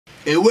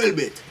A well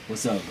bit.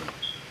 What's up, bro?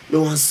 Me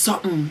want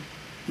something.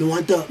 Me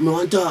want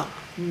a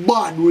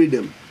bad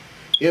rhythm.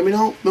 You hear me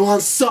now? Me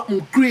want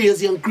something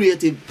crazy and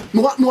creative.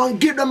 Me want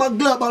give them a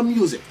global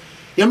music.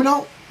 You hear me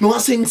now? Me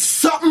want sing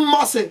something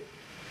massive.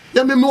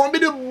 You hear me? Me want be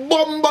the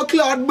bomber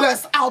clad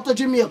best out of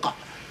Jamaica.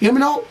 You hear me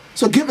now?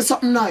 So give me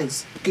something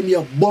nice. Give me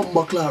a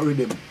bomber clad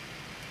rhythm.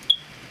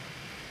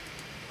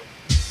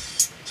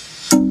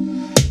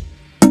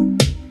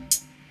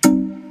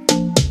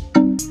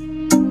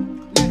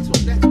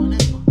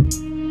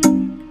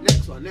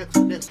 Next one.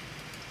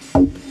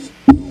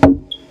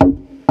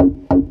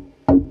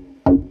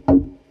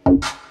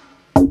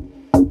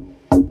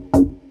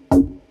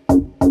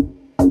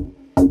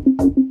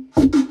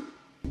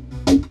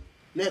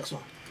 Next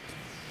one.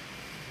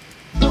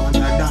 I want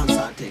that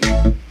dancer thing.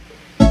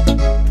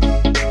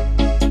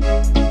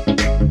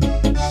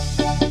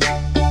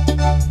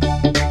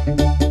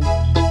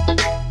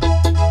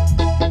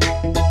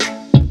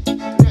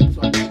 Next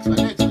one.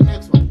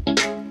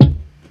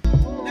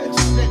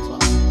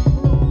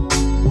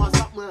 Want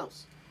something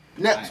else?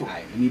 Next one.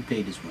 Alright, let me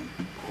play this one.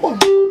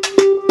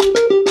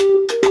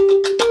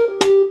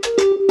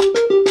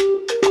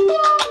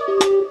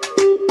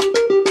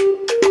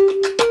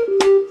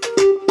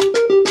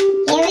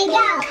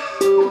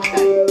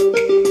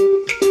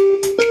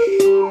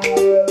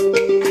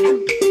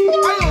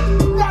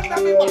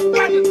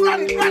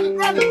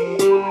 Run it.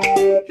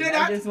 Hear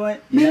that?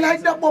 Me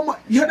like that bomb.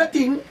 Hear the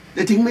thing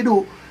me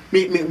do.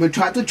 Me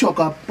try to choke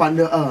up on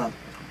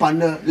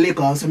the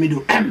liquor, so me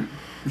do.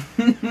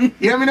 You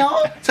hear me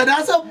now? So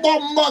that's a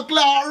bomber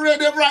claw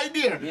rhythm right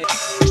there. Yeah.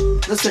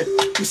 Listen,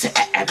 you say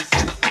that's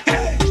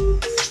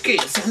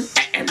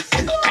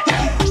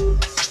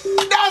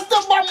the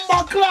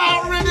bomber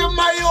claw rhythm,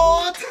 my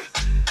youth.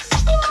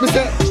 Me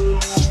say.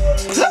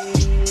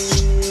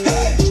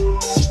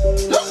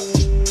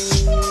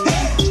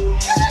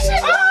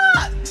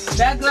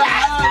 That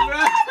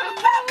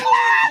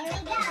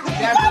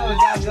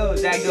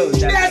goes. That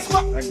goes.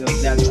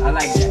 I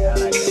like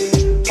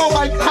that. Oh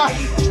my God. I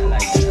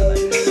like that.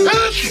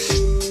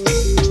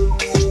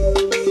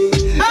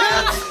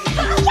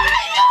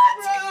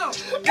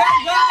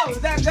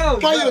 That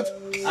goes. My youth.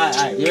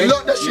 Alright, you ready?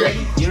 Load the shit.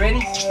 You ready?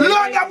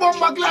 Load that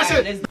bomber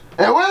glasses.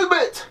 A well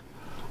bit.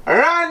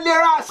 Run the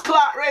ass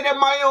clock ready,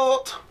 my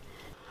youth.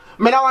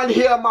 Me don't want to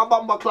hear my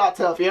bomber clock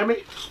self, you hear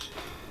me?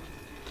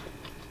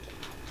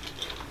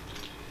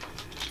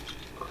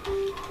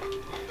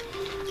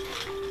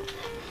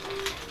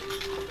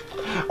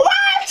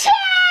 Watch it!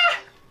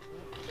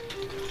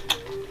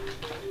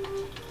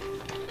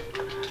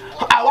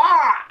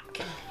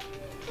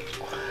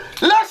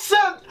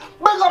 Listen,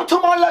 big up to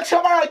my lecture,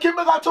 American,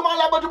 big up to my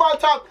lab,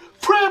 Jamaicans.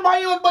 Free my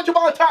youth,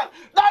 Jamaicans.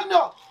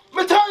 Daniel,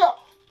 me tell you.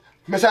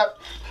 Me say,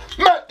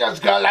 met this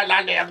girl and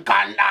her name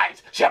gone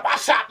nice. She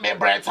bust up me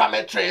brains and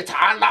me treat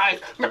her nice.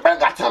 Me bring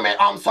her to me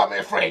so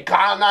me freak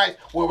her nice.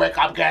 We wake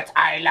up, get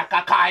high like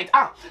a kite.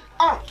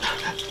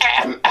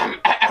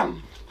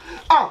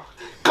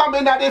 Come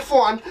in at the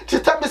phone. She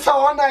tell me so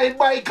one night,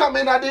 boy, come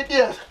in at the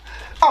ears.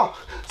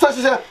 So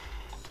she said,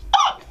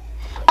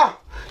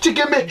 she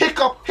give me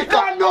hiccup.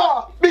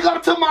 No. Big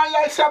up to my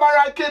life,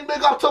 Shabarakin.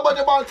 Big up to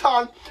Buddy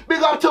Bantan.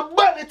 Big up to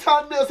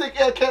Bennytown Music,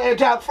 aka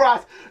Jack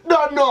Frost.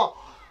 Don't know.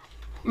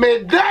 Me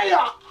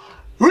there.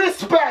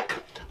 Respect.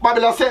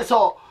 Babylon say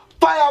so.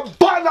 Fire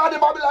burn on the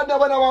Babylon there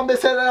when I want to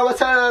say that I was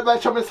saying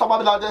that some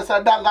Babylon just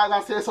said that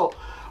guy say so.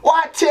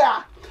 What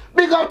here?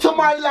 Big up to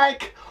my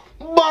like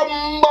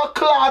bomber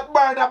cloth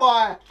murder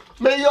boy.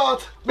 Me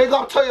youth, big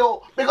up to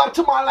you. Big up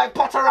to my like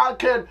Potter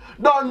Rankin.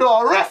 Don't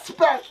know.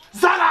 Respect.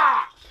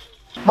 Zara.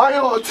 My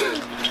youth,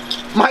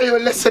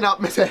 listen up,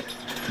 me say.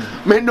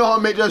 Me know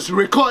me just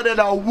recorded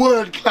a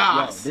world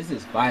class. Yo, this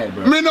is fire,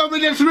 bro. Me know me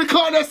just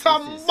recorded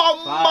some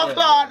bomber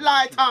clad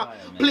lighter.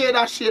 Play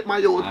that shit, my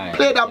youth. Right,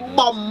 play that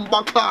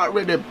bomber clad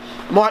rhythm.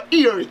 More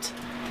hear it.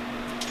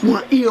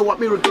 More hear what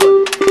me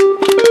record.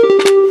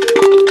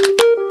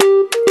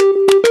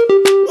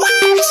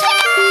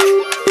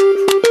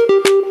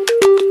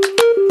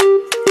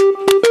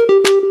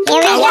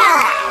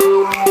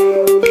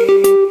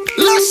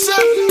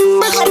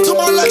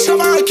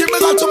 American,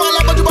 big up to my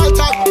love,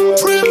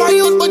 Jamaicans. Free my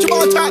youth,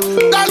 Jamaicans.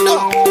 That's no,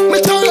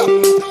 me tell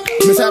you.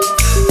 Me say,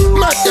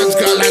 met this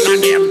girl and her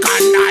name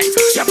gone nice.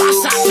 She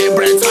bust up me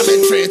brains and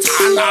me treat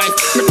her nice.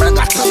 Me bring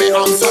her to me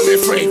so me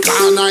freak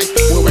her nice.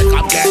 We wake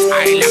up, get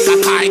high like a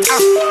kite.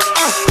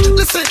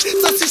 Listen,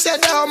 so she said,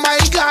 oh my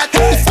God,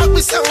 the fuck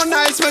me so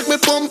nice, make me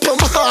pump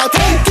heart.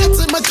 Get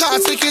in my car,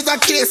 so kids a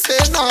kiss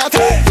it not.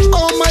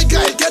 Oh my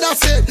God, get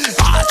off it.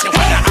 She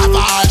wanna have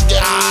a hot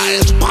girl,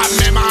 pon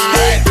me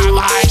mind. Have a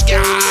hot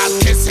girl,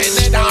 kissing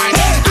the night.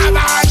 Have a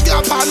hot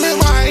girl, pon me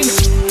mind.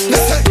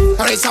 Listen,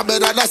 it's a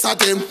better that's a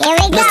thing.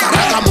 Mr.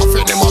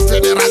 Ragamuffin,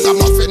 the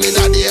ragamuffin in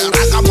the day.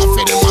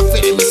 Ragamuffin,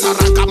 Mr.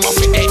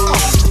 Ragamuffin,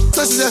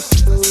 so she said,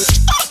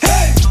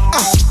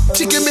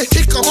 she give me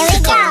hiccup.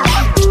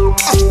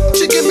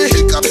 She give me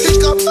hiccup.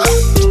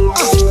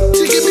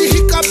 She give me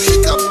hiccup.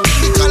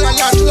 Because I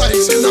like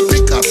she no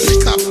pick up.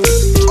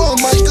 Oh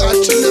my God,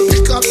 she no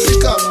pick up.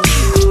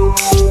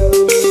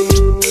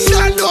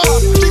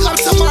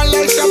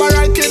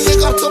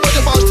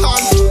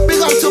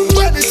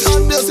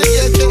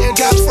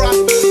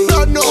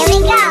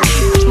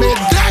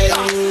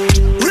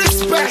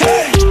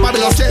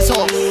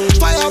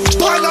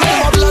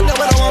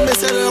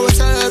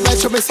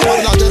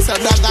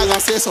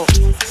 say so.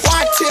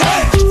 Watch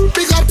it.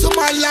 Big up to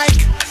my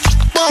like.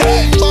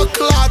 Bumbo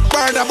Cloud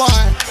Burner Boy.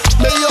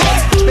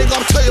 Big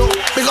up to you.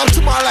 Big up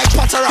to my like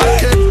Potter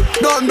Rankin.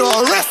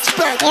 No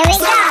respect. Here we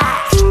go.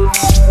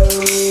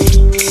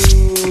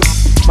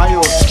 My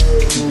youth.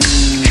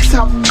 It's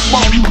a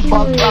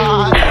Bumbo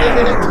Cloud.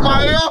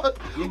 My youth.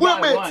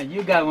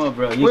 You got one,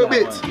 bro. You got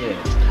one.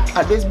 Yeah.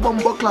 And this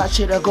Bumbo Cloud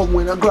shit I come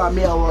win a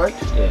Grammy award.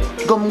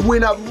 Yeah. Come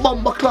win a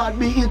Bumbo Cloud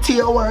BET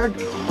award.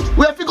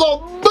 We have to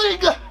go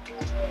big.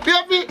 We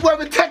have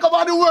to take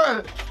over the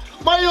world.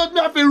 My youth,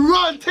 me have to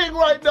run thing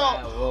right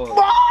now. Bumbo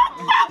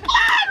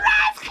Cloud,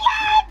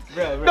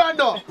 Rascal!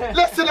 No.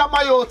 Listen to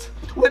my youth.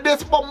 With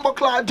this Bumbo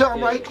Cloud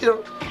jam right here,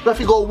 we have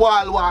to go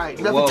worldwide.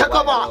 We have to take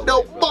over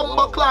the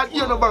Bumbo Cloud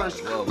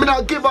universe. Me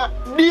not give a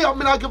damn,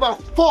 me not give a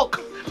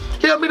fuck.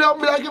 Hear me now,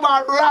 me not give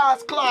a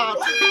Rascal.